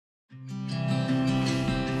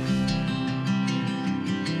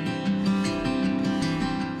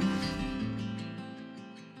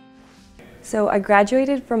So I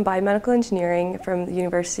graduated from biomedical engineering from the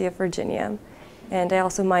University of Virginia, and I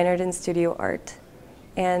also minored in studio art.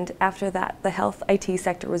 And after that, the health IT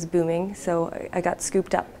sector was booming, so I got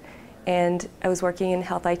scooped up. And I was working in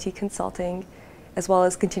health IT consulting, as well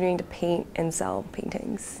as continuing to paint and sell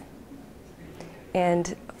paintings.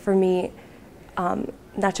 And for me,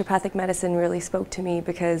 naturopathic medicine really spoke to me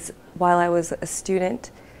because while I was a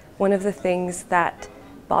student, one of the things that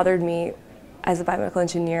bothered me as a biomedical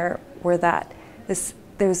engineer were that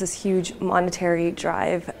there was this huge monetary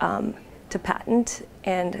drive to patent,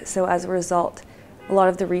 and so as a result, a lot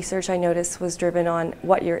of the research I noticed was driven on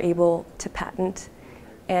what you're able to patent,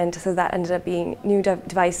 and so that ended up being new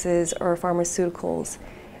devices or pharmaceuticals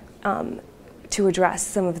to address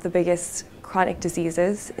some of the biggest chronic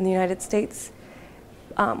diseases in the United States.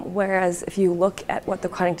 Whereas if you look at what the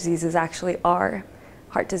chronic diseases actually are,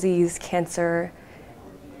 heart disease, cancer,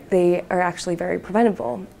 they are actually very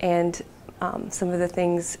preventable. And some of the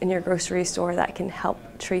things in your grocery store that can help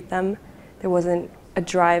treat them, there wasn't a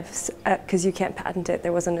drive, because you can't patent it,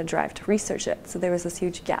 there wasn't a drive to research it. So there was this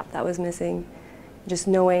huge gap that was missing. Just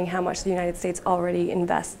knowing how much the United States already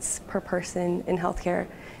invests per person in healthcare,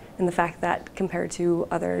 and the fact that compared to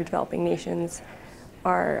other developing nations,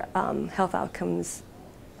 our health outcomes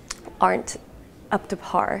aren't up to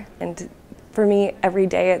par. And for me, every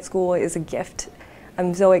day at school is a gift.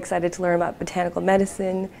 I'm so excited to learn about botanical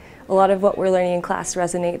medicine. A lot of what we're learning in class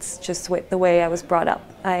resonates just with the way I was brought up.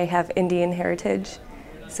 I have Indian heritage,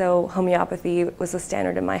 so homeopathy was the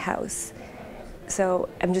standard in my house. So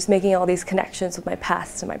I'm just making all these connections with my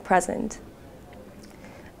past and my present.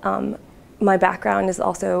 My background is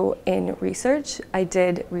also in research. I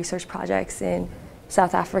did research projects in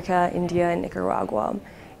South Africa, India, and Nicaragua.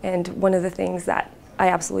 And one of the things that I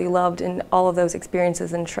absolutely loved in all of those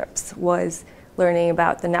experiences and trips was learning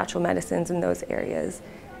about the natural medicines in those areas.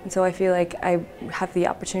 And so I feel like I have the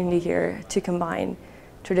opportunity here to combine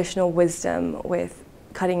traditional wisdom with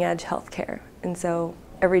cutting-edge healthcare. And so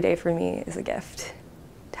every day for me is a gift,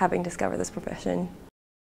 having discovered this profession.